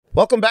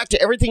Welcome back to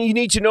everything you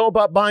need to know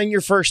about buying your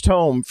first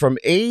home from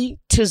A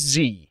to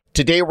Z.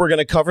 Today, we're going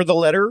to cover the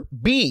letter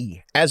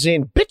B, as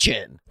in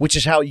bitchin', which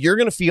is how you're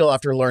going to feel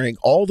after learning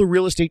all the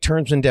real estate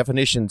terms and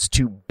definitions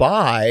to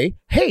buy.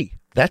 Hey,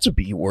 that's a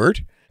B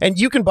word. And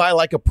you can buy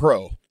like a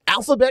pro.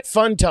 Alphabet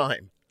fun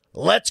time.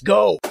 Let's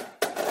go.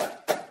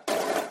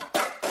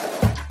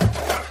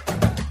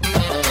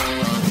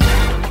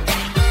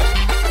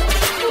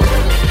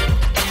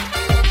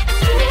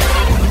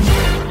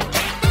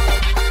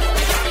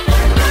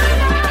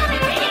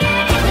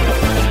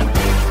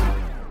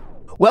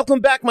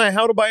 Welcome back, my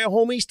How to Buy a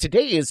Homies.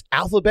 Today is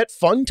Alphabet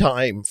Fun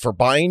Time for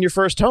buying your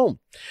first home.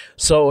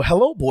 So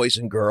hello, boys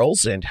and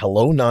girls, and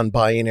hello,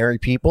 non-binary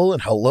people,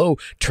 and hello,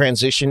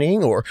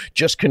 transitioning or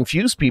just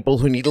confused people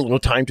who need a little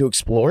time to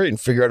explore and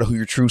figure out who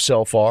your true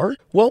self are.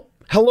 Well,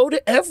 hello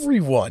to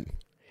everyone.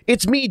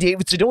 It's me,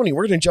 David Sidoni.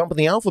 We're going to jump in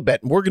the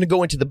alphabet, and we're going to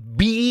go into the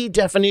B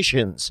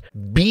definitions.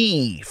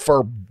 B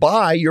for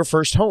buy your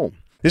first home.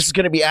 This is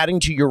going to be adding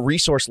to your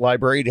resource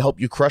library to help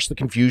you crush the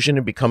confusion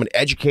and become an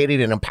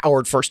educated and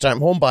empowered first-time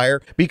homebuyer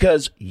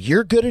because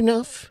you're good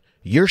enough,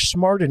 you're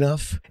smart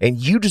enough, and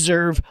you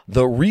deserve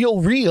the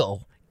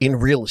real in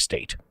real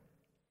estate.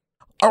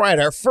 All right,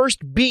 our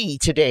first B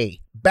today,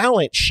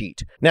 balance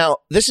sheet. Now,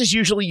 this is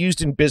usually used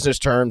in business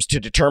terms to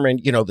determine,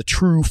 the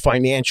true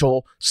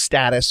financial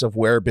status of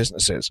where a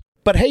business is.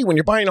 But hey, when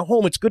you're buying a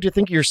home, it's good to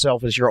think of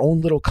yourself as your own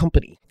little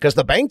company because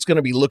the bank's going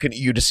to be looking at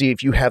you to see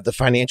if you have the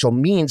financial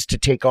means to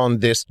take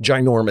on this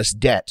ginormous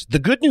debt. The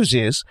good news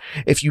is,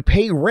 if you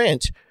pay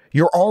rent,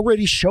 you're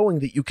already showing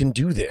that you can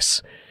do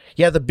this.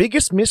 Yeah, the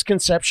biggest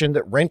misconception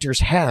that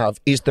renters have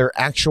is their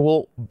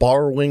actual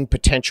borrowing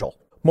potential.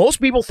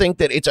 Most people think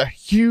that it's a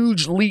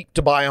huge leap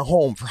to buy a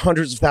home for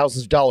hundreds of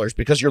thousands of dollars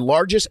because your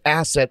largest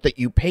asset that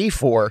you pay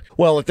for,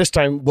 well, at this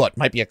time,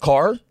 might be a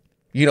car?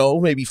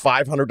 Maybe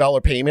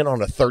 $500 payment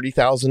on a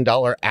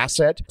 $30,000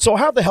 asset. So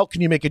how the hell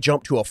can you make a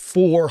jump to a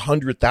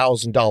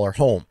 $400,000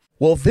 home?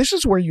 Well, this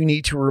is where you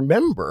need to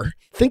remember,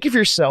 think of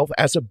yourself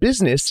as a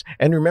business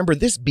and remember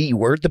this B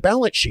word, the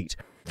balance sheet.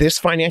 This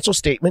financial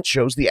statement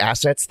shows the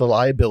assets, the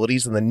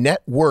liabilities, and the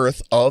net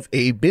worth of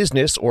a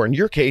business, or in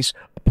your case,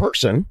 a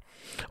person,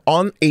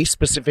 on a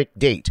specific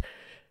date.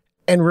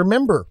 And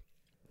remember,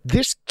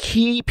 this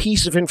key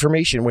piece of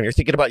information when you're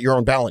thinking about your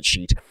own balance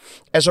sheet,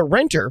 as a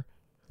renter,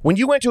 when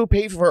you went to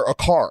pay for a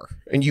car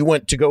and you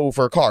went to go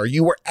for a car,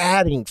 you were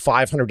adding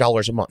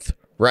 $500 a month,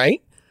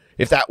 right?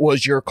 If that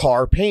was your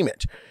car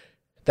payment,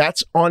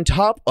 that's on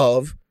top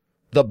of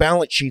the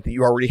balance sheet that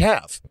you already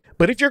have.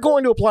 But if you're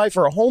going to apply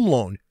for a home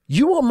loan,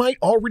 you might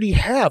already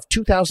have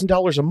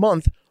 $2,000 a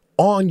month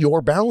on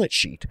your balance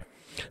sheet.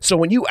 So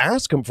when you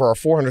ask them for a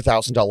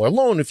 $400,000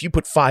 loan, if you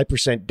put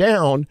 5%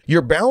 down,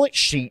 your balance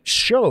sheet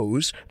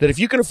shows that if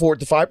you can afford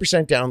the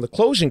 5% down, the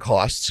closing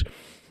costs,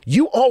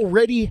 you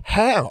already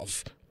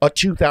have a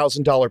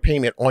 $2,000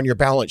 payment on your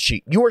balance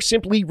sheet. You are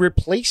simply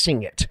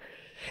replacing it.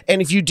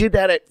 And if you did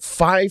that at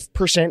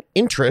 5%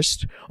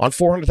 interest on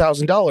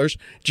 $400,000,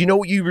 do you know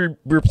what you were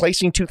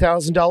replacing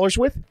 $2,000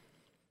 with?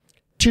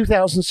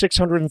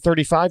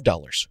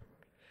 $2,635.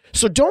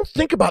 So don't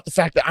think about the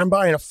fact that I'm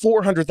buying a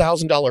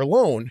 $400,000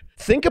 loan.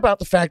 Think about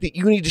the fact that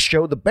you need to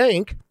show the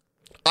bank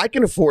I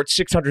can afford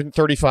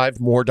 $635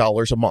 more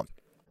a month.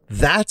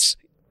 That's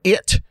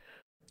it.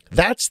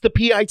 That's the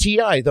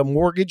PITI, the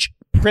mortgage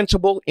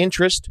principal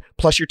interest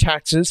plus your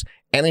taxes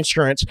and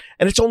insurance.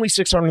 And it's only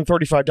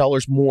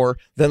 $635 more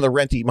than the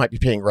rent that you might be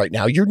paying right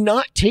now. You're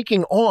not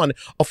taking on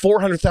a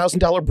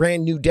 $400,000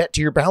 brand new debt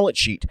to your balance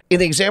sheet. In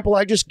the example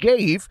I just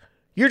gave,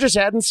 you're just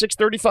adding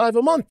 $635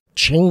 a month.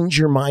 Change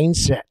your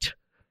mindset.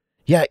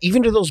 Yeah,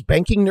 even to those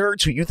banking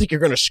nerds who you think are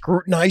going to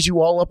scrutinize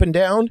you all up and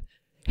down.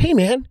 Hey,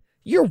 man,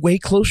 you're way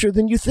closer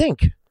than you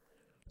think.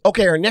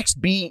 Okay, our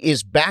next B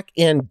is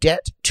back-end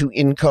debt to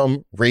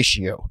income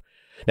ratio.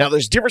 Now,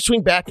 there's a difference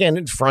between back-end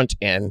and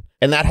front-end,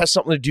 and that has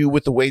something to do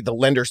with the way the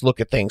lenders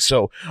look at things.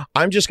 So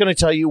I'm just going to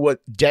tell you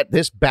what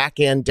this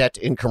back-end debt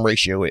to income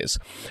ratio is.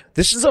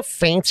 This is a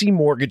fancy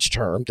mortgage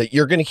term that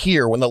you're going to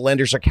hear when the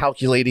lenders are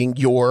calculating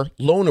your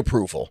loan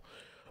approval.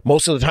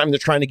 Most of the time, they're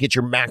trying to get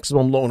your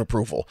maximum loan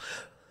approval.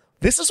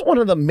 This is one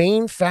of the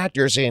main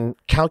factors in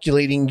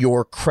calculating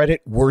your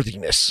credit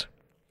worthiness.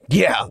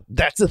 Yeah,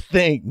 that's a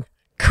thing.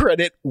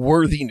 Credit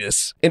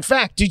worthiness. In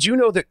fact, did you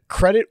know that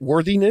credit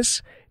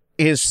worthiness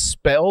is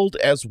spelled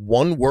as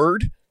one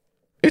word?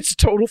 It's a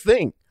total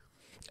thing.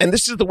 And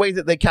this is the way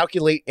that they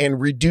calculate and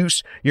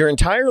reduce your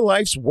entire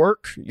life's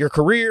work, your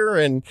career,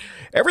 and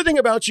everything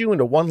about you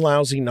into one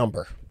lousy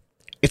number.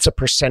 It's a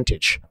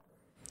percentage.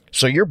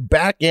 So your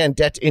back-end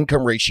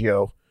debt-to-income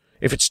ratio,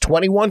 if it's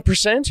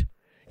 21%,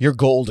 you're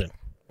golden.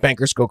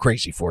 Bankers go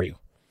crazy for you.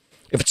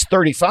 If it's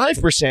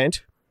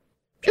 35%,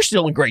 you're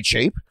still in great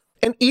shape.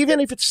 And even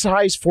if it's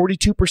size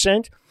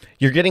 42%,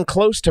 you're getting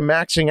close to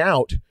maxing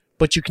out,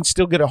 but you can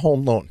still get a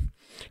home loan.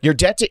 Your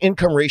debt to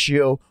income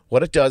ratio,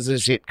 what it does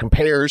is it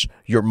compares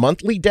your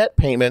monthly debt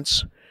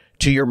payments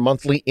to your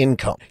monthly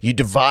income. You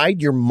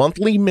divide your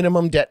monthly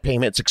minimum debt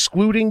payments,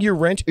 excluding your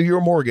rent or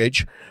your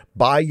mortgage,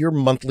 by your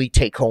monthly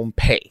take-home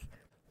pay.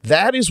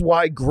 That is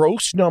why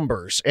gross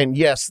numbers, and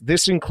yes,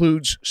 this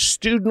includes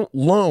student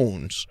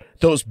loans,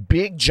 those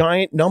big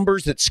giant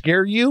numbers that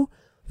scare you,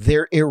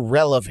 they're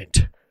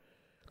irrelevant.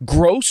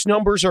 Gross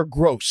numbers are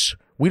gross.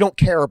 We don't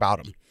care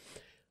about them.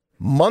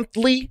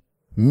 Monthly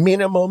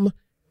minimum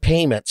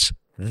payments,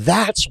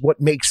 that's what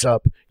makes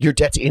up your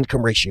debt to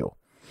income ratio.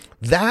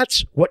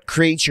 That's what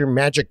creates your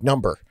magic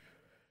number.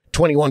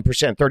 21%,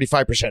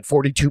 35%,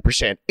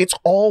 42%. It's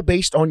all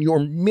based on your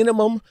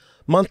minimum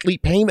monthly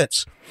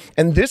payments.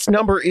 And this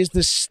number is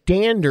the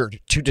standard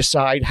to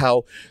decide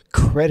how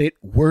credit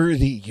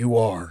worthy you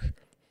are.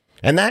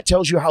 And that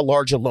tells you how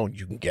large a loan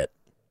you can get.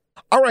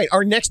 All right,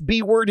 our next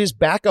B word is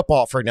backup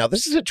offer. Now,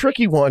 this is a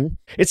tricky one.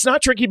 It's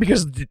not tricky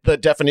because the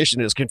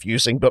definition is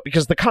confusing, but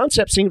because the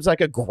concept seems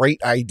like a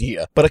great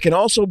idea. But it can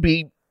also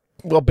be,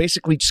 well,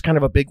 basically just kind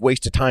of a big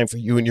waste of time for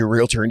you and your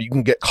realtor, and you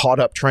can get caught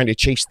up trying to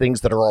chase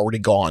things that are already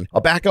gone.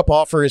 A backup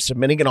offer is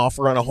submitting an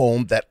offer on a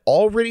home that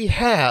already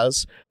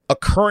has a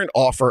current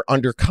offer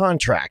under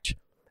contract,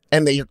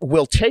 and they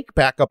will take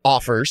backup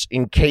offers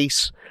in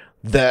case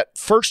that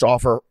first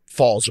offer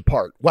falls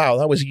apart. Wow,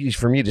 that was easy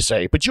for me to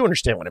say, but you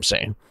understand what I'm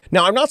saying.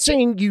 Now, I'm not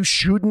saying you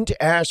shouldn't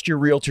ask your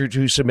realtor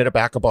to submit a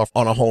backup offer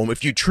on a home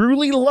if you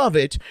truly love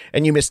it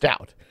and you missed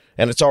out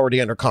and it's already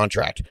under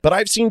contract. But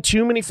I've seen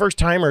too many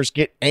first-timers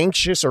get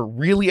anxious or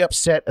really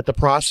upset at the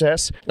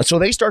process. And so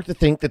they start to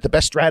think that the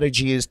best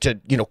strategy is to,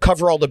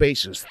 cover all the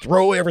bases,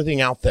 throw everything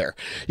out there.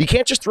 You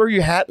can't just throw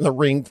your hat in the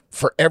ring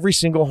for every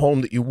single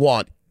home that you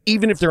want,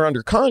 even if they're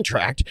under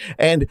contract,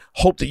 and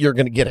hope that you're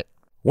going to get it.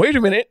 Wait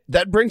a minute.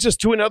 That brings us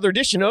to another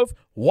edition of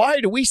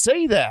Why Do We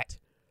Say That?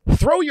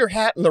 Throw your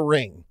hat in the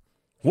ring.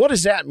 What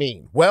does that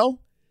mean? Well,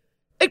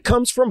 it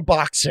comes from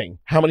boxing.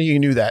 How many of you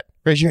knew that?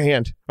 Raise your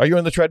hand. Are you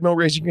on the treadmill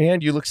raising your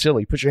hand? You look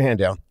silly. Put your hand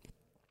down.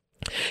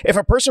 If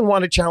a person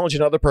wanted to challenge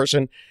another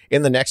person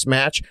in the next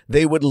match,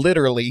 they would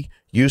literally,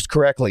 used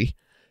correctly,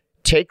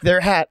 take their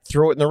hat,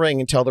 throw it in the ring,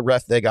 and tell the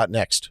ref they got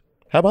next.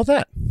 How about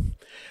that?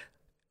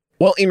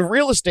 Well, in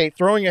real estate,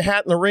 throwing your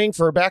hat in the ring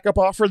for a backup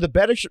offer, the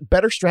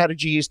better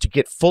strategy is to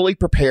get fully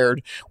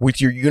prepared with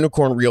your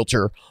unicorn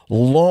realtor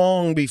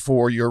long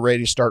before you're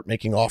ready to start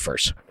making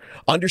offers.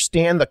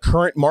 Understand the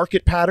current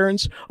market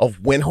patterns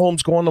of when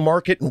homes go on the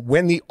market and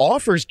when the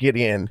offers get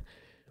in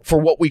for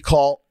what we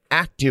call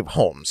active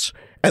homes.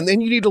 And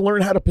then you need to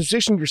learn how to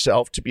position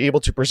yourself to be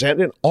able to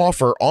present an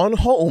offer on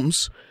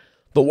homes,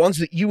 the ones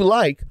that you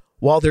like,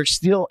 while they're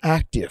still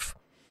active.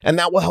 And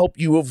that will help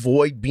you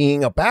avoid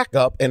being a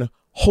backup and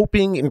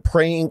hoping and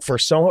praying for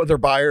some other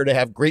buyer to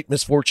have great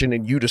misfortune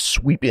and you to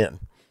sweep in.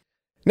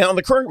 Now, in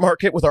the current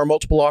market with our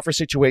multiple offer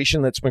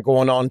situation that's been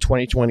going on in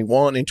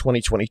 2021 and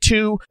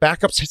 2022,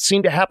 backups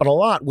seem to happen a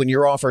lot when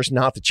your offer is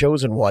not the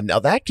chosen one. Now,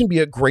 that can be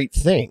a great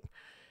thing.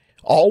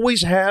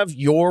 Always have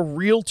your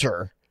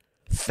realtor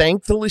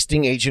thank the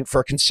listing agent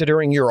for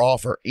considering your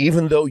offer,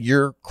 even though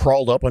you're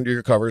crawled up under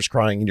your covers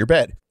crying in your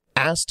bed.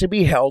 Asked to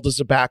be held as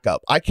a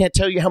backup. I can't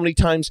tell you how many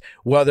times,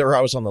 whether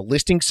I was on the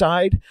listing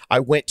side, I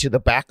went to the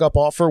backup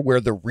offer where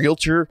the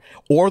realtor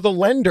or the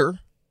lender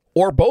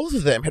or both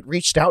of them had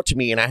reached out to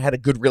me and I had a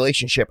good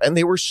relationship and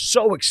they were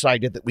so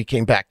excited that we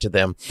came back to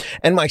them.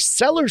 And my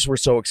sellers were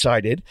so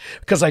excited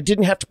because I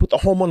didn't have to put the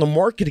home on the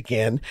market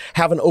again,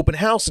 have an open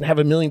house and have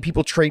a million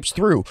people traipse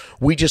through.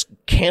 We just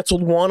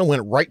canceled one and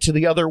went right to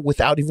the other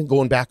without even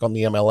going back on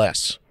the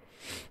MLS.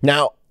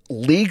 Now,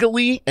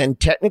 legally and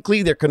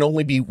technically, there can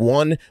only be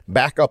one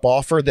backup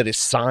offer that is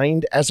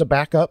signed as a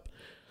backup.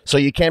 So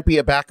you can't be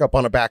a backup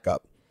on a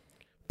backup.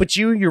 But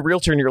you, your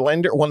realtor and your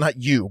lender, well,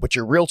 not you, but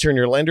your realtor and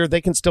your lender,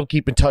 they can still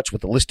keep in touch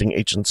with the listing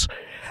agents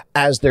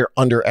as they're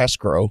under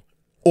escrow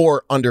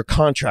or under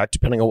contract,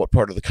 depending on what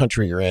part of the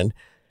country you're in,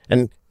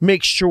 and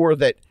make sure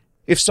that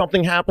if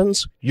something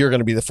happens, you're going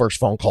to be the first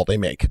phone call they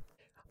make.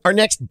 Our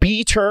next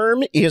B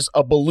term is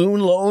a balloon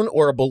loan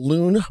or a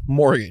balloon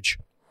mortgage.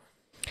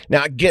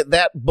 Now, get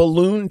that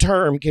balloon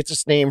term gets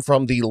its name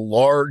from the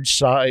large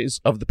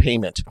size of the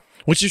payment,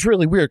 which is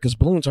really weird because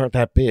balloons aren't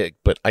that big,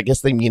 but I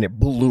guess they mean it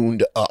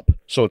ballooned up.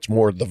 So it's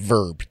more the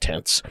verb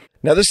tense.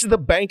 Now, this is the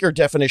banker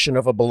definition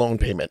of a balloon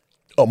payment.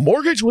 A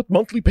mortgage with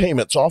monthly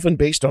payments often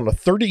based on a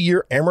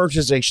 30-year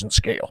amortization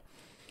scale,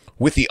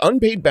 with the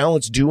unpaid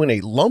balance due in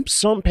a lump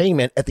sum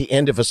payment at the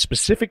end of a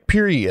specific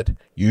period,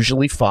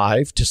 usually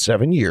 5 to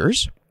 7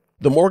 years.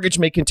 The mortgage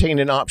may contain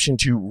an option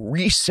to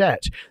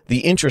reset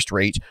the interest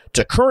rate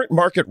to current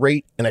market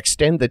rate and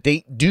extend the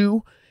date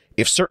due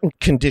if certain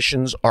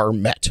conditions are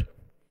met.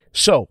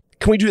 So,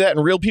 can we do that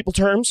in real people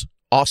terms?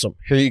 Awesome.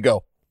 Here you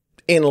go.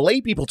 In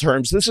lay people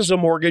terms, this is a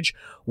mortgage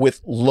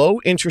with low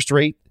interest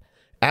rate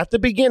at the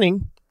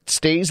beginning,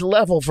 stays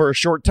level for a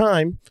short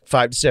time,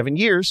 5 to 7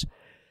 years,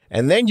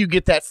 and then you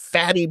get that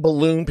fatty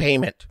balloon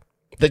payment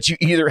that you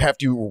either have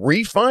to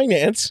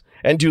refinance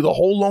and do the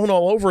whole loan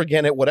all over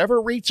again at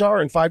whatever rates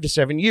are in 5 to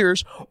 7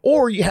 years,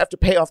 or you have to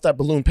pay off that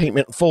balloon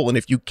payment in full. And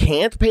if you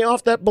can't pay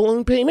off that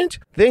balloon payment,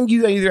 then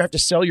you either have to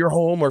sell your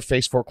home or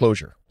face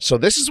foreclosure. So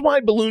this is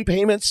why balloon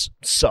payments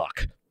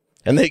suck.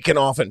 And they can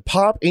often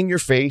pop in your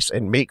face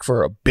and make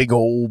for a big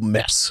old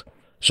mess.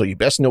 So you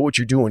best know what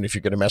you're doing if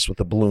you're going to mess with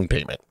a balloon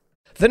payment.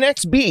 The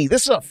next B,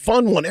 this is a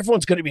fun one.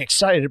 Everyone's going to be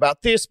excited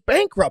about this.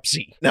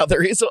 Bankruptcy. Now,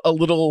 there is a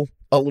little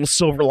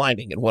silver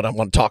lining in what I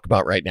want to talk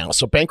about right now.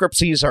 So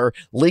bankruptcies are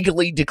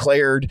legally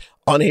declared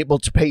unable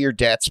to pay your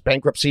debts.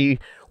 Bankruptcy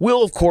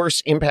will, of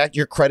course, impact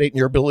your credit and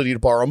your ability to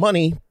borrow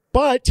money.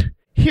 But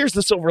here's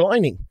the silver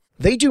lining.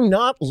 They do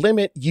not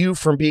limit you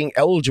from being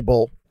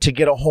eligible to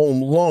get a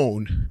home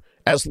loan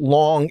as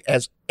long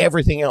as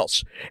everything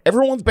else.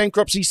 Everyone with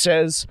bankruptcy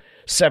says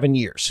 7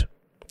 years.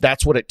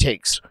 That's what it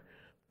takes.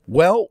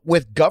 Well,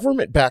 with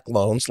government-backed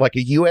loans like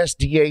a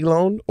USDA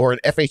loan or an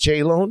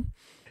FHA loan,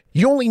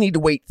 you only need to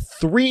wait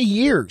 3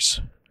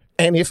 years.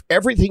 And if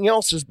everything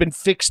else has been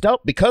fixed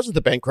up because of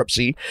the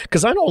bankruptcy,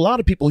 because I know a lot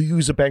of people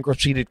use a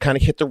bankruptcy to kind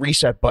of hit the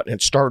reset button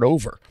and start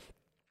over.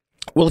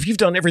 Well, if you've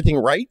done everything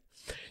right,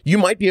 you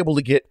might be able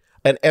to get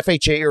an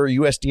FHA or a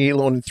USDA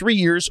loan in 3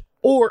 years,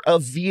 or a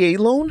VA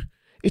loan.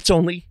 It's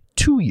only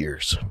 2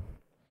 years.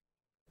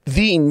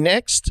 The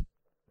next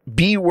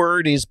B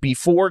word is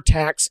before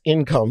tax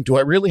income. Do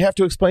I really have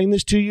to explain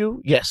this to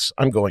you? Yes,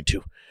 I'm going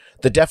to.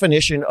 The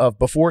definition of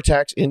before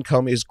tax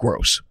income is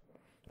gross.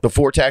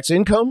 Before tax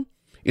income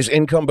is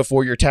income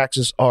before your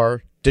taxes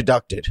are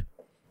deducted,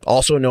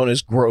 also known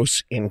as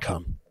gross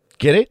income.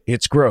 Get it?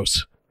 It's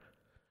gross.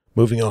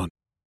 Moving on.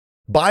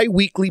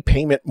 Bi-weekly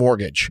payment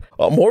mortgage.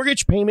 A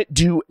mortgage payment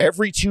due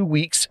every 2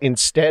 weeks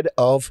instead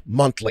of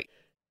monthly.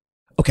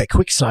 Okay,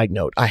 quick side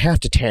note. I have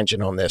to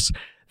tangent on this.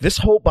 This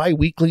whole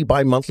bi-weekly,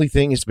 bi-monthly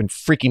thing has been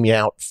freaking me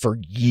out for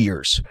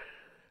years.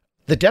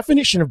 The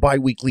definition of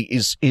bi-weekly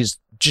is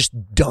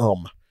just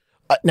dumb.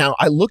 Now,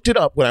 I looked it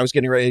up when I was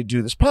getting ready to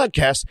do this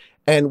podcast,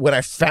 and when I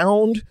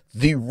found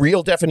the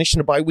real definition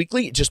of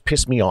bi-weekly, it just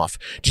pissed me off.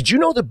 Did you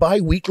know that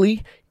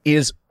bi-weekly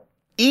is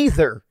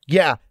either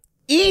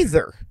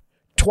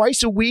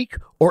twice a week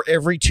or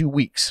every 2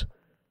 weeks?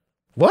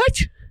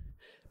 What?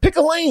 Pick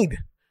a lane.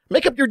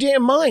 Make up your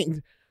damn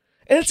mind.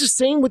 And it's the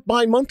same with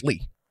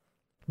bi-monthly.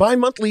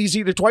 Bi-monthly is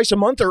either twice a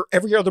month or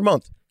every other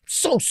month.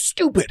 So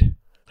stupid.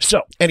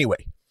 So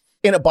anyway,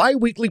 in a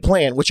bi-weekly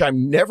plan, which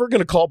I'm never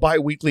going to call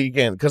bi-weekly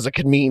again because it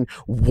can mean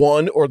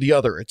one or the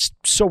other. It's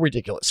so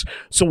ridiculous.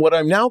 So what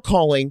I'm now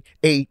calling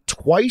a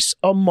twice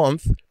a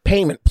month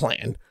payment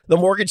plan, the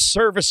mortgage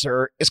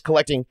servicer is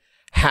collecting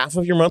half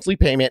of your monthly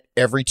payment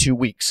every 2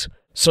 weeks.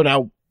 So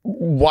now,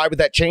 why would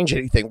that change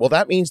anything? Well,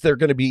 that means that's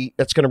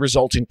going to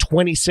result in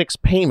 26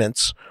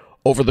 payments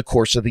over the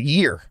course of the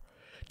year,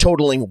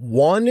 totaling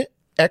one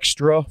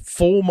extra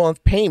full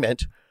month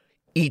payment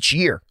each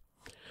year.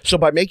 So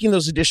by making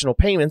those additional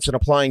payments and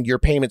applying your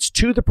payments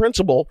to the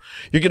principal,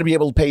 you're going to be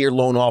able to pay your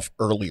loan off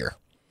earlier.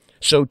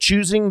 So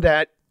choosing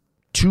that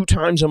 2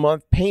 times a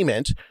month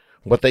payment,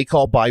 what they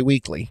call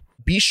biweekly,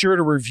 be sure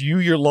to review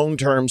your loan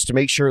terms to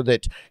make sure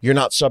that you're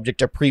not subject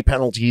to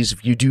pre-penalties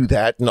if you do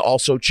that. And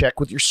also check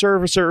with your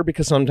servicer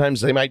because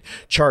sometimes they might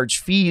charge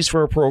fees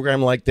for a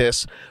program like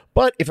this.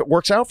 But if it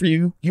works out for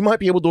you, you might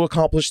be able to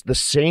accomplish the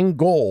same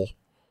goal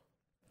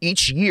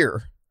each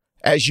year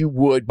as you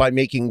would by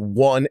making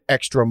one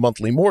extra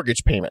monthly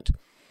mortgage payment.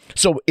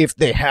 So if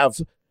they have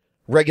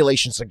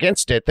regulations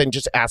against it, then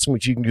just ask them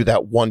if you can do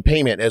that one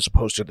payment as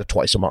opposed to the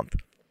twice a month.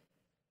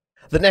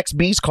 The next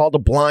B is called a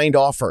blind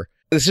offer.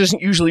 This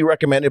isn't usually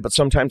recommended, but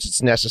sometimes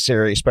it's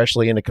necessary,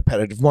 especially in a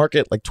competitive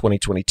market like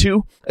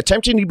 2022.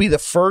 Attempting to be the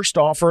first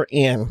offer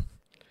in,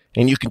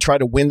 and you can try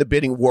to win the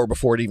bidding war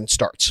before it even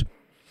starts.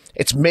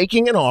 It's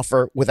making an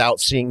offer without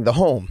seeing the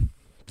home,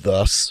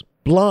 thus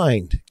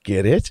blind.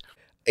 Get it?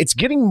 It's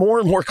getting more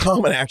and more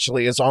common,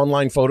 actually, as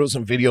online photos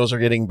and videos are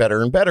getting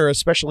better and better,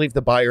 especially if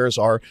the buyers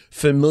are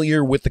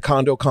familiar with the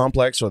condo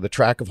complex or the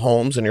tract of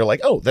homes, and you're like,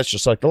 oh, that's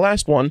just like the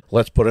last one.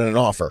 Let's put in an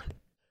offer.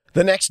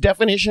 The next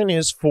definition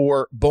is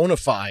for bona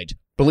fide.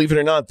 Believe it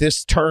or not,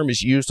 this term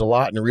is used a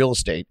lot in real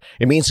estate.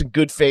 It means in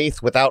good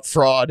faith, without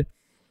fraud.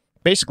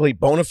 Basically,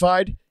 bona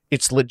fide,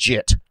 it's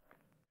legit.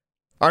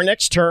 Our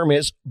next term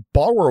is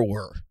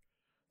borrower.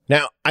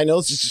 Now, I know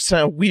this is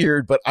sound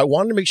weird, but I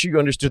wanted to make sure you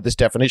understood this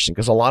definition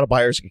because a lot of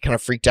buyers get kind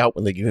of freaked out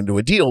when they get into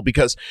a deal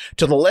because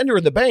to the lender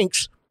and the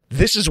banks,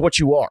 this is what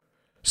you are.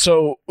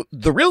 So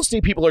the real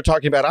estate people are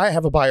talking about, I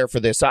have a buyer for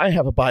this, I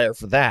have a buyer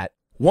for that.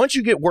 Once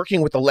you get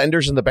working with the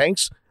lenders and the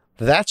banks,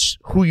 that's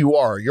who you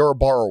are. You're a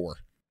borrower.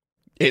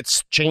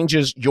 It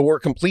changes your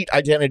complete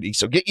identity.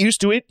 So get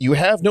used to it. You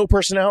have no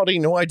personality,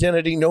 no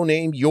identity, no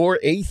name. You're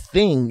a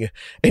thing,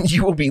 and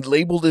you will be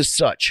labeled as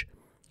such.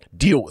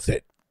 Deal with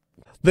it.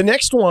 The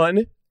next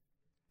one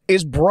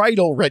is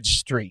bridal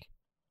registry.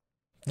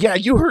 Yeah,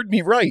 you heard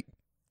me right.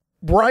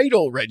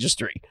 Bridal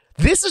registry.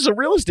 This is a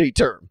real estate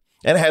term,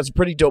 and it has a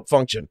pretty dope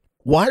function.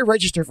 Why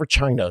register for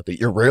China that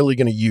you're rarely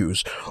going to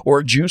use, or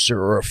a juicer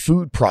or a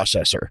food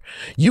processor?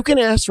 You can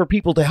ask for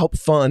people to help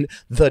fund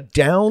the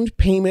down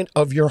payment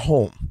of your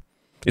home.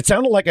 It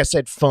sounded like I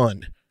said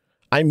fun.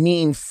 I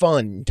mean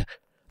fund.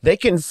 They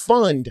can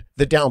fund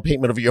the down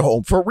payment of your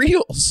home for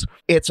reals.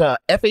 It's a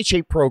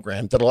FHA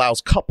program that allows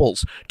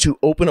couples to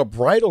open a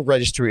bridal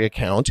registry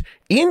account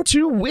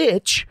into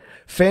which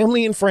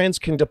family and friends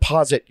can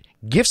deposit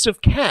gifts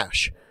of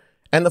cash,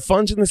 and the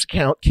funds in this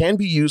account can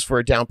be used for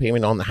a down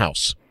payment on the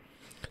house.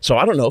 So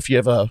I don't know if you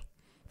have a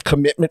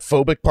commitment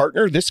phobic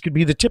partner, this could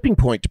be the tipping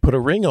point to put a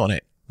ring on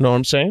it. Know what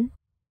I'm saying?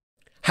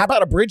 How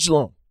about a bridge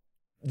loan?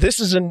 This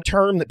is a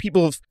term that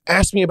people have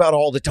asked me about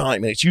all the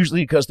time, and it's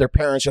usually because their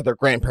parents or their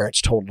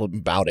grandparents told them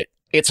about it.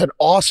 It's an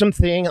awesome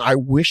thing. I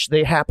wish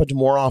they happened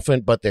more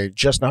often, but they're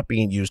just not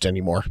being used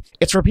anymore.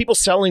 It's for people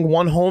selling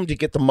one home to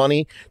get the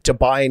money to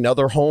buy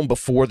another home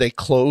before they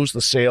close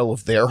the sale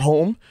of their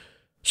home.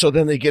 So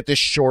then they get this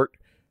short,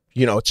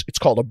 it's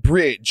called a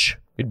bridge.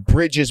 It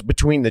bridges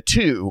between the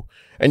two,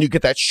 and you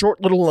get that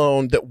short little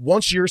loan that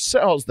once yours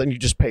sells, then you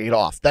just pay it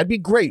off. That'd be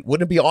great.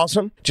 Wouldn't it be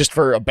awesome? Just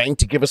for a bank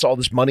to give us all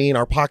this money in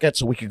our pocket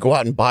so we could go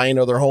out and buy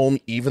another home,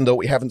 even though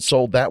we haven't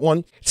sold that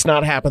one. It's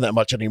not happening that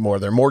much anymore.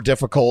 They're more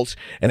difficult.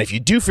 And if you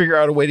do figure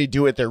out a way to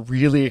do it, they're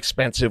really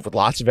expensive with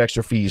lots of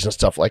extra fees and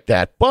stuff like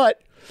that.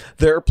 But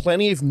there are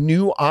plenty of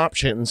new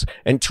options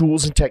and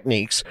tools and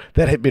techniques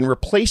that have been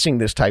replacing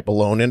this type of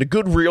loan, and a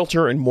good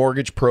realtor and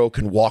mortgage pro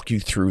can walk you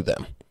through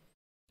them.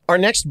 Our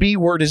next B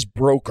word is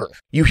broker.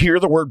 You hear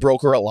the word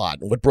broker a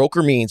lot. And what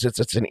broker means is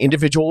it's an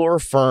individual or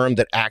a firm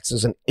that acts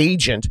as an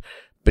agent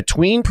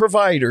between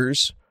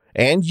providers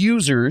and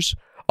users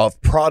of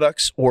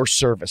products or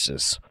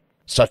services,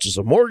 such as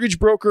a mortgage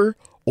broker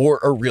or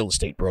a real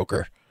estate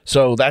broker.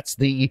 So that's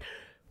the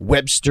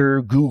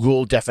Webster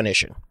Google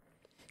definition.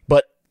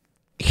 But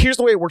here's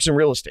the way it works in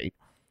real estate.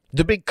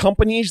 The big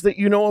companies that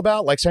you know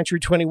about, like Century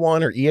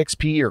 21 or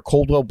EXP or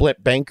Coldwell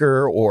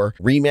Banker or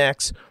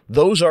RE/MAX,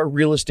 those are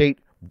real estate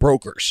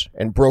brokers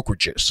and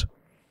brokerages.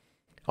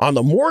 On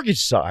the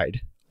mortgage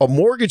side, a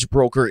mortgage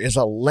broker is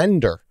a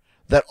lender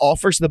that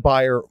offers the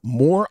buyer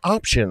more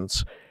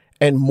options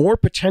and more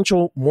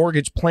potential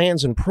mortgage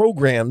plans and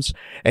programs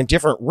and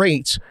different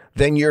rates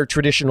than your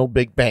traditional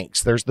big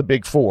banks. There's the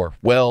big four: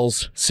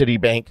 Wells,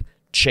 Citibank,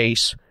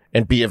 Chase,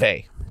 and B of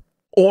A.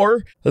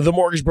 Or the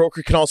mortgage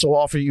broker can also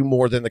offer you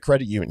more than the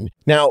credit union.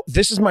 Now,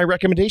 this is my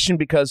recommendation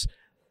because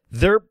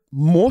they're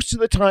most of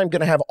the time going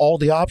to have all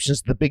the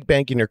options the big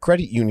bank and your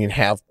credit union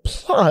have,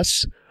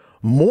 plus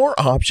more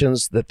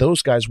options that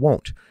those guys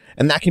won't.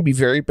 And that can be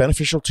very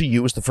beneficial to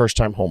you as the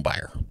first-time home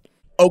buyer.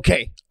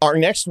 Okay, our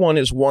next one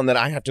is one that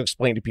I have to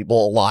explain to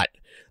people a lot.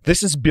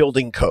 This is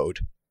building code.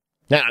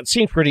 Now, it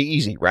seems pretty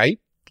easy, right?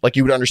 Like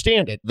you would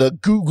understand it. The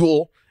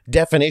Google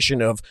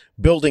definition of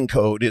building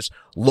code is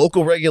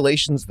local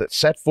regulations that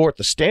set forth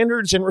the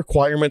standards and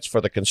requirements for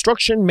the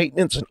construction,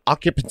 maintenance, and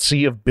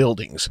occupancy of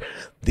buildings.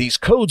 These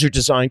codes are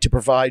designed to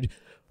provide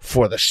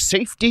for the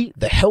safety,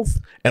 the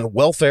health, and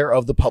welfare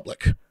of the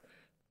public.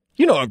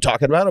 You know what I'm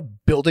talking about, a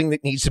building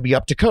that needs to be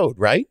up to code,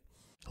 right?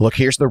 Look,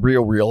 here's the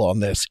real on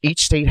this.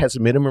 Each state has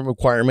a minimum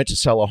requirement to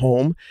sell a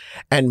home,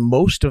 and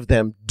most of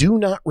them do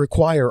not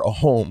require a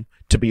home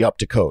to be up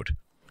to code.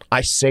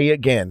 I say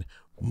again,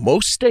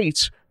 most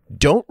states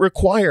don't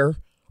require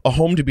a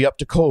home to be up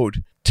to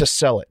code to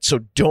sell it. So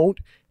don't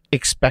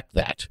expect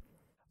that.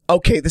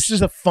 Okay, this is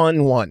a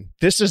fun one.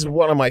 This is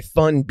one of my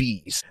fun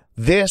B's.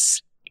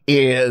 This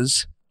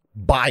is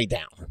buy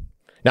down.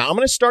 Now, I'm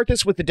going to start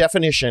this with the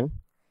definition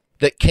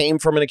that came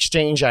from an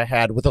exchange I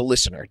had with a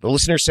listener. The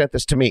listener sent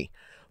this to me.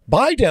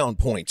 Buy down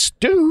points.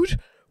 Dude,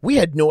 we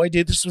had no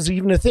idea this was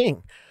even a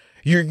thing.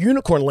 Your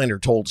unicorn lender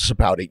told us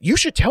about it. You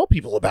should tell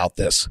people about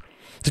this.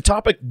 The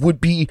topic would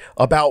be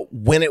about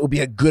when it would be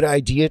a good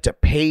idea to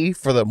pay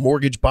for the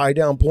mortgage buy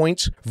down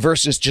points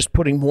versus just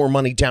putting more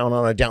money down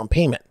on a down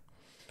payment.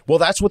 Well,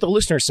 that's what the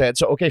listener said.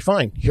 So, okay,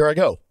 fine. Here I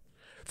go.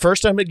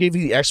 First, I'm going to give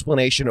you the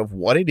explanation of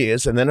what it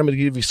is, and then I'm going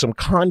to give you some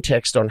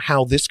context on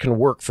how this can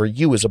work for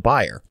you as a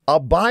buyer. A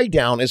buy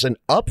down is an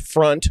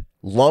upfront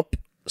lump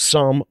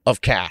sum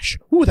of cash.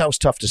 Ooh, that was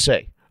tough to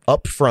say.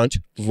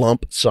 Upfront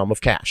lump sum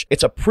of cash.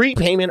 It's a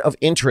prepayment of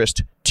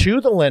interest to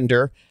the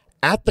lender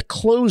at the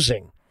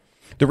closing.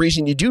 The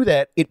reason you do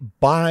that, it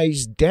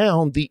buys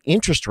down the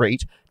interest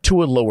rate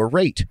to a lower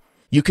rate.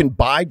 You can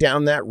buy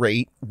down that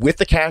rate with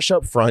the cash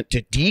up front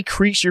to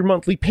decrease your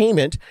monthly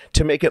payment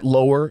to make it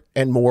lower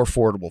and more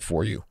affordable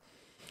for you.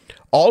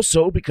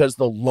 Also, because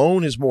the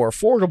loan is more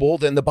affordable,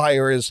 then the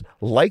buyer is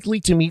likely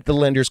to meet the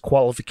lender's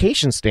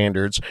qualification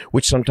standards,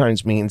 which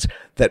sometimes means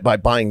that by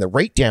buying the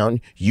rate down,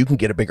 you can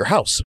get a bigger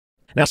house.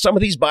 Now, some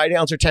of these buy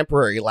downs are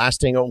temporary,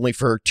 lasting only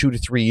for 2 to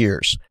 3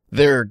 years.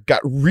 They're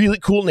got really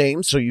cool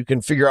names, so you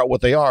can figure out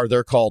what they are.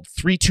 They're called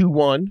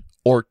 3-2-1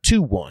 or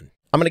 2-1.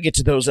 I'm going to get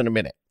to those in a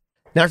minute.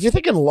 Now, if you're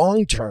thinking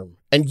long term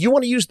and you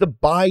want to use the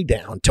buy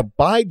down to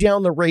buy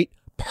down the rate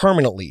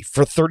permanently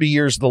for 30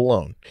 years of the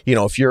loan,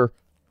 if you're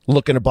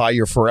looking to buy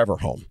your forever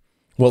home.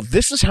 Well,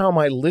 this is how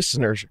my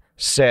listeners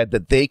said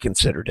that they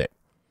considered it.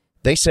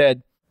 They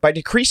said, by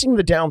decreasing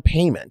the down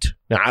payment,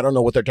 now I don't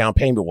know what their down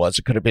payment was.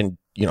 It could have been,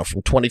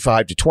 from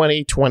 25 to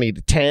 20, 20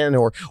 to 10,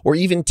 or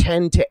even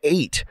 10 to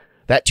 8.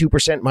 That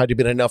 2% might have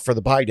been enough for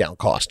the buy down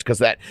cost, because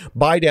that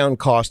buy down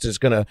cost is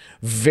going to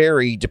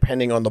vary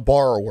depending on the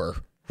borrower.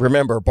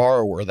 Remember,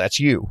 borrower, that's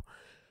you,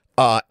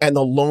 and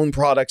the loan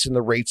products and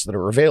the rates that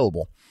are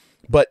available.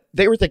 But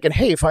they were thinking,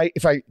 hey, if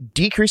I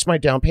decrease my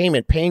down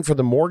payment, paying for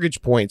the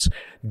mortgage points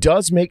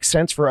does make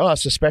sense for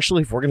us,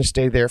 especially if we're going to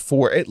stay there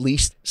for at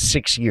least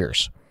 6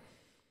 years.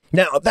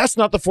 Now, that's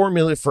not the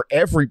formula for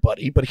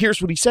everybody, but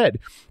here's what he said.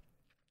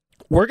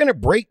 We're going to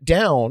break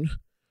down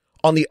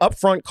on the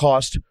upfront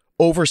cost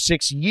over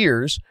 6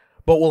 years,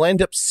 but we'll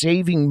end up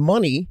saving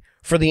money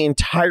for the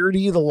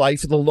entirety of the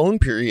life of the loan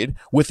period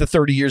with the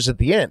 30 years at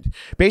the end.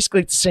 Basically,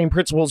 it's the same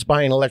principle as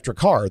buying an electric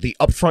car. The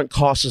upfront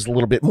cost is a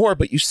little bit more,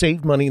 but you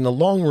save money in the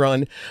long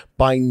run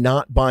by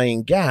not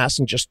buying gas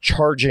and just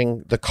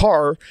charging the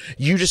car.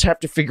 You just have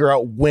to figure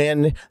out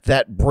when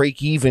that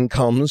break even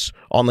comes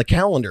on the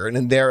calendar. And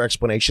in their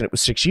explanation, it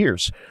was 6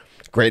 years.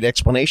 Great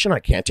explanation. I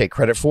can't take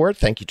credit for it.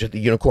 Thank you to the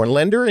Unicorn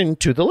Lender and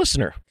to the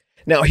listener.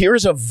 Now, here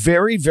is a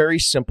very, very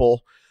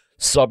simple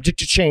subject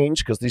to change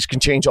because these can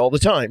change all the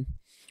time.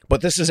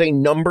 But this is a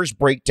numbers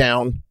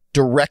breakdown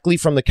directly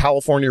from the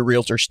California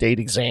Realtor State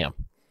Exam.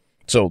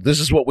 So this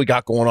is what we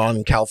got going on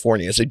in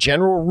California. As a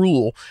general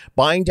rule,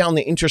 buying down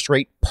the interest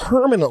rate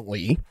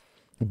permanently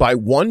by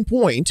 1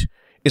 point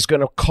is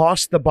going to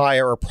cost the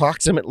buyer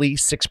approximately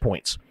 6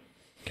 points.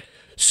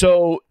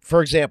 So,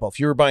 for example, if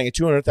you were buying a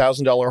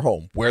 $200,000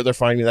 home, where they're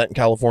finding that in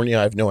California,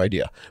 I have no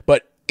idea.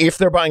 But if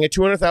they're buying a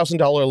 $200,000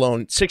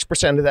 loan,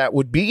 6% of that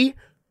would be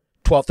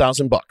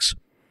 $12,000.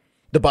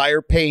 The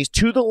buyer pays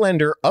to the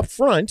lender up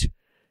front,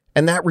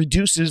 and that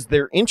reduces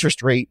their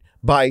interest rate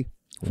by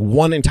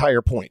 1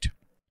 entire point.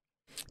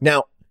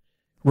 Now,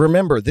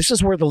 remember, this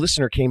is where the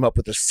listener came up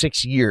with the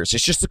 6 years.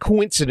 It's just a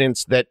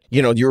coincidence that,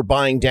 your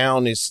buying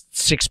down is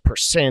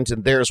 6%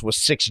 and theirs was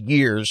 6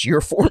 years. Your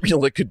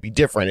formula could be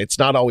different. It's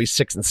not always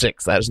 6 and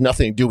 6. That has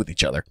nothing to do with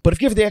each other. But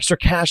if you have the extra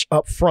cash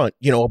up front,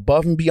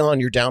 above and beyond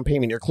your down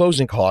payment, your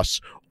closing costs,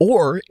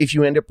 or if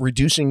you end up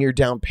reducing your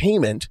down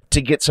payment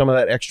to get some of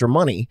that extra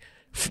money,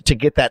 to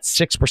get that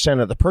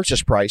 6% of the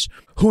purchase price,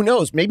 who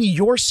knows? Maybe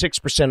your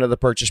 6% of the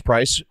purchase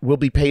price will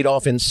be paid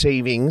off in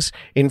savings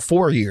in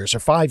 4 years or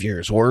 5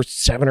 years or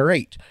 7 or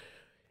 8.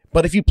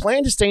 But if you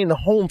plan to stay in the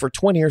home for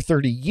 20 or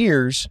 30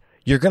 years,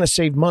 you're going to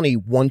save money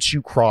once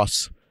you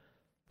cross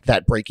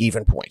that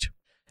break-even point.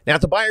 Now,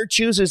 if the buyer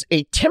chooses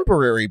a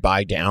temporary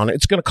buy down,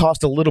 it's going to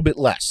cost a little bit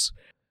less.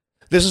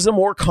 This is a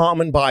more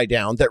common buy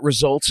down that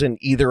results in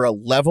either a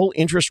level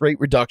interest rate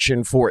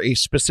reduction for a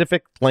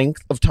specific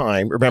length of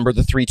time. Remember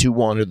the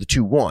 3-2-1 or the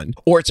 2-1,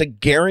 or it's a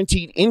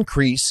guaranteed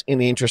increase in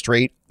the interest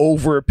rate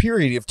over a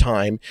period of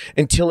time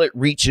until it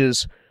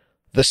reaches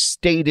the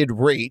stated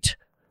rate,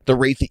 the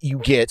rate that you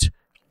get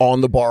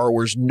on the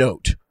borrower's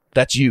note.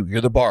 That's you.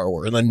 You're the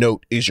borrower, and the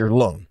note is your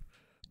loan.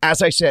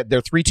 As I said,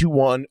 they're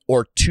 3-2-1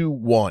 or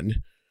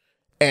 2-1.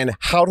 And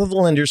how do the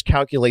lenders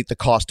calculate the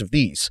cost of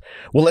these?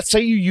 Well, let's say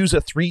you use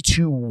a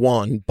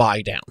 3-2-1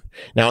 buy down.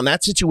 Now, in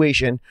that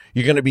situation,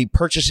 you're going to be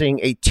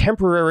purchasing a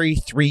temporary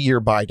 3-year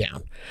buy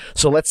down.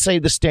 So let's say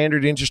the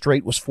standard interest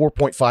rate was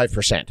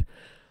 4.5%.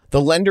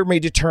 The lender may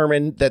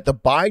determine that the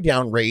buy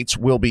down rates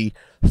will be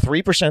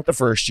 3% the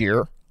first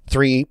year,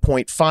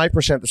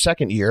 3.5% the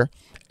second year,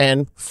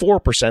 and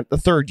 4% the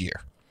third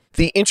year.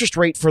 The interest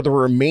rate for the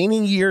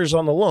remaining years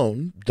on the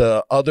loan,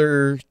 the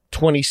other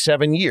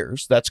 27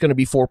 years, that's going to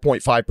be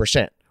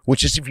 4.5%,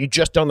 which is if you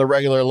just done the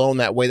regular loan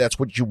that way, that's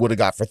what you would have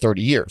got for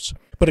 30 years.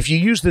 But if you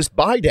use this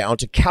buy down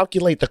to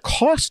calculate the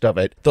cost of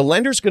it, the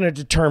lender's going to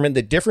determine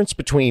the difference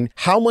between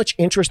how much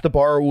interest the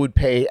borrower would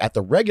pay at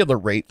the regular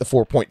rate, the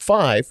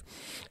 4.5,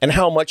 and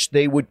how much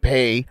they would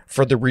pay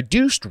for the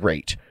reduced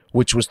rate,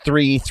 which was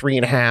 3,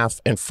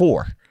 3.5, and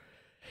 4.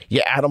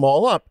 You add them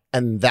all up,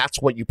 and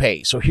that's what you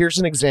pay. So here's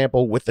an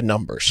example with the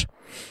numbers.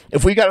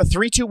 If we got a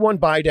 3-2-1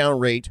 buy down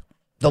rate,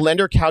 the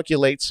lender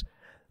calculates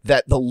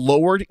that the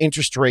lowered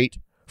interest rate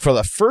for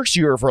the first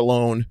year of our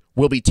loan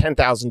will be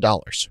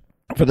 $10,000.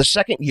 For the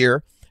second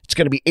year, it's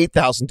going to be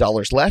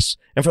 $8,000 less.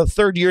 And for the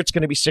third year, it's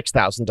going to be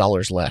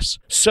 $6,000 less.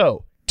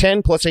 So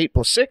 10 plus 8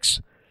 plus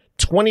 6,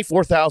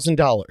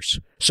 $24,000.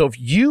 So if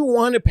you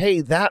want to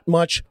pay that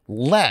much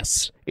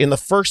less in the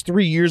first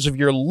 3 years of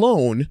your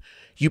loan,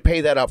 you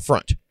pay that up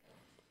front.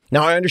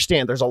 Now, I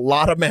understand there's a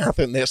lot of math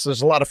in this.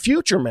 There's a lot of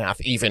future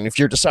math, even if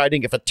you're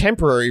deciding if a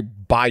temporary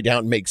buy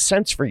down makes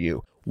sense for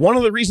you. One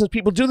of the reasons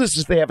people do this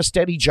is they have a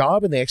steady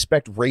job and they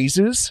expect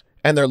raises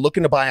and they're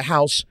looking to buy a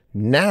house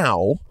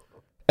now.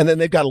 And then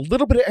they've got a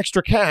little bit of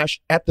extra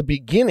cash at the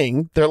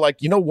beginning. They're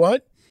like, you know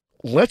what?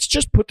 Let's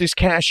just put this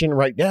cash in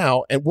right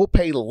now and we'll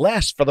pay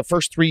less for the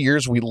first 3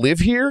 years we live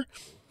here.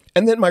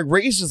 And then my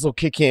raises will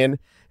kick in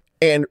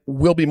and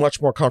we'll be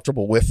much more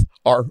comfortable with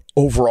our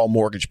overall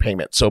mortgage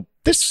payment. So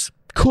this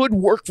could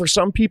work for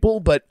some people,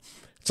 but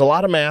it's a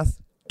lot of math.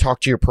 Talk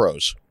to your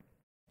pros.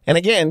 And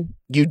again,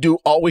 you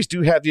always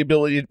have the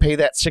ability to pay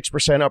that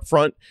 6% up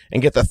front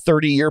and get the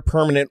 30-year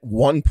permanent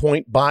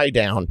 1-point buy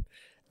down.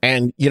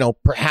 And,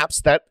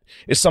 perhaps that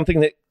is something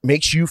that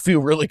makes you feel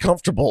really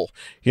comfortable.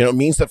 It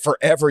means that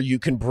forever you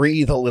can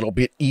breathe a little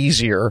bit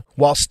easier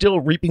while still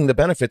reaping the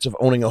benefits of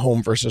owning a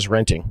home versus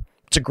renting.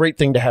 It's a great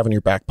thing to have in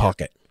your back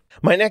pocket.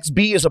 My next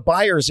B is a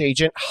buyer's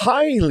agent,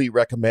 highly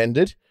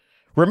recommended.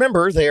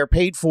 Remember, they are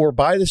paid for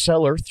by the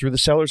seller through the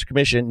seller's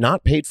commission,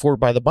 not paid for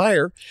by the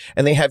buyer,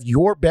 and they have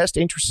your best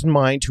interest in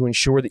mind to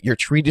ensure that you're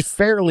treated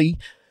fairly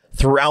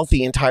throughout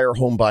the entire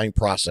home buying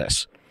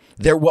process.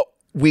 They're what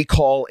we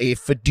call a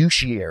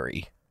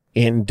fiduciary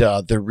in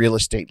the real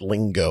estate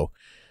lingo.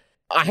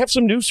 I have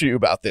some news for you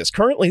about this.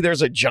 Currently,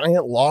 there's a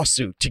giant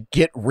lawsuit to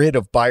get rid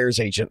of buyer's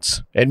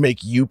agents and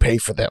make you pay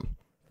for them.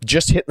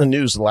 Just hit the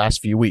news the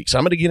last few weeks.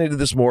 I'm going to get into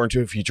this more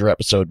into a future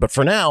episode, but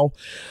for now,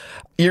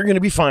 you're going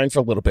to be fine for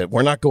a little bit.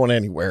 We're not going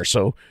anywhere.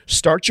 So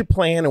start your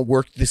plan and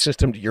work the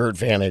system to your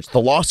advantage. The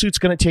lawsuit's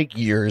going to take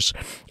years,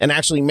 and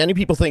actually many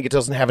people think it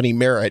doesn't have any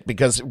merit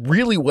because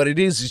really what it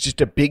is just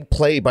a big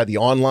play by the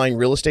online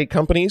real estate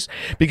companies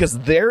because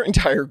their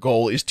entire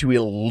goal is to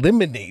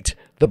eliminate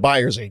the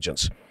buyer's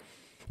agents.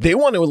 They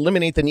want to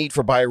eliminate the need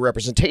for buyer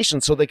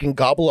representation so they can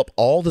gobble up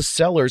all the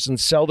sellers and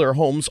sell their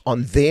homes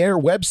on their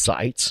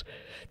websites,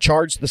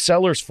 charge the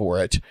sellers for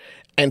it,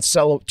 and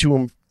sell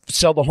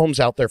the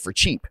homes out there for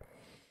cheap.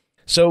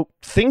 So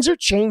things are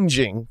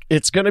changing.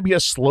 It's going to be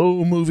a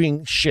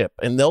slow-moving ship,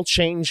 and they'll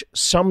change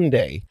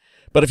someday.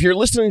 But if you're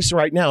listening to this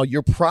right now,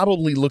 you're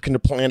probably looking to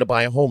plan to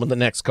buy a home in the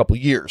next couple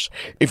of years.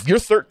 If you're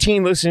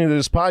 13 listening to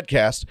this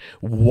podcast,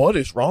 what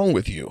is wrong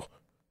with you?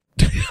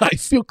 I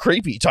feel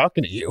creepy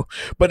talking to you.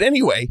 But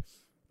anyway,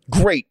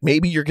 great.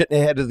 Maybe you're getting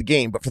ahead of the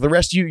game, but for the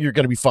rest of you, you're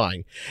going to be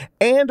fine.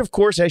 And of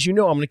course, as you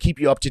know, I'm going to keep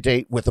you up to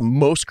date with the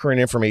most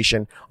current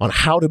information on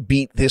how to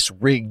beat this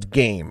rigged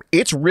game.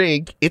 It's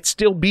rigged. It's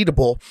still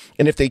beatable.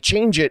 And if they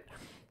change it,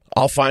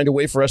 I'll find a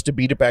way for us to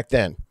beat it back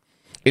then.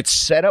 It's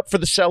set up for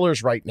the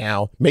sellers right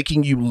now,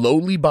 making you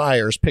lowly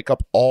buyers pick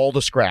up all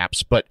the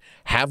scraps. But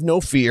have no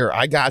fear.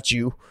 I got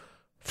you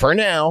for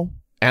now,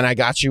 and I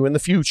got you in the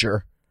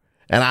future.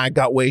 And I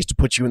got ways to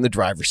put you in the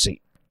driver's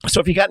seat.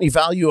 So if you got any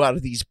value out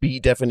of these B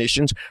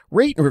definitions,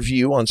 rate and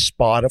review on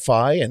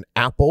Spotify and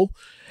Apple,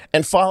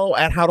 and follow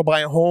at How to Buy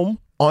a Home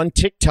on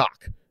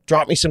TikTok.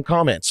 Drop me some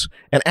comments,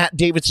 and at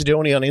David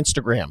Sidoni on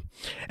Instagram.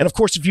 And of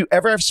course, if you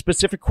ever have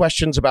specific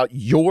questions about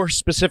your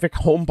specific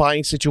home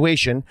buying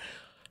situation,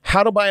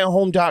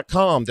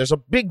 howtobuyahome.com. There's a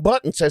big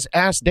button that says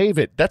Ask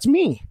David. That's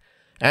me.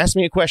 Ask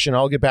me a question.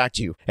 I'll get back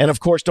to you. And of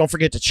course, don't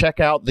forget to check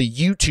out the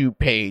YouTube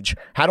page,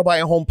 How to Buy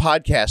a Home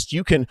Podcast.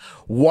 You can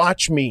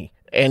watch me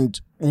and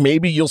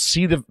maybe you'll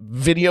see the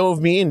video of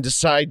me and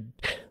decide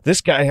this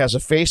guy has a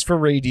face for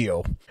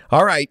radio.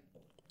 All right.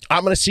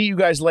 I'm going to see you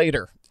guys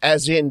later,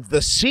 as in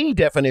the C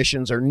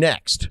definitions are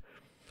next.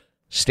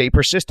 Stay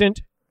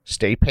persistent,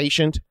 stay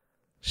patient,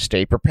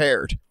 stay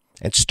prepared,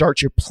 and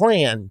start your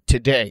plan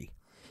today.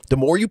 The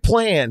more you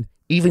plan,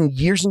 even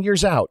years and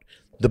years out,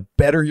 the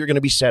better you're going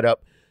to be set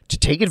up to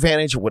take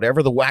advantage of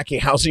whatever the wacky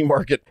housing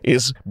market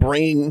is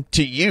bringing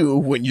to you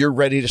when you're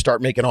ready to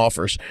start making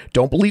offers.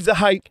 Don't believe the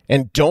hype,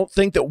 and don't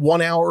think that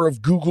 1 hour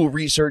of Google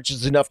research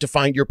is enough to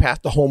find your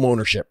path to home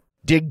ownership.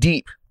 Dig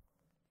deep,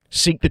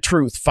 seek the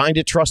truth, find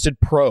a trusted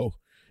pro,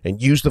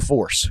 and use the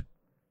force.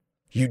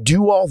 You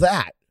do all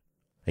that,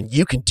 and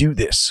you can do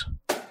this.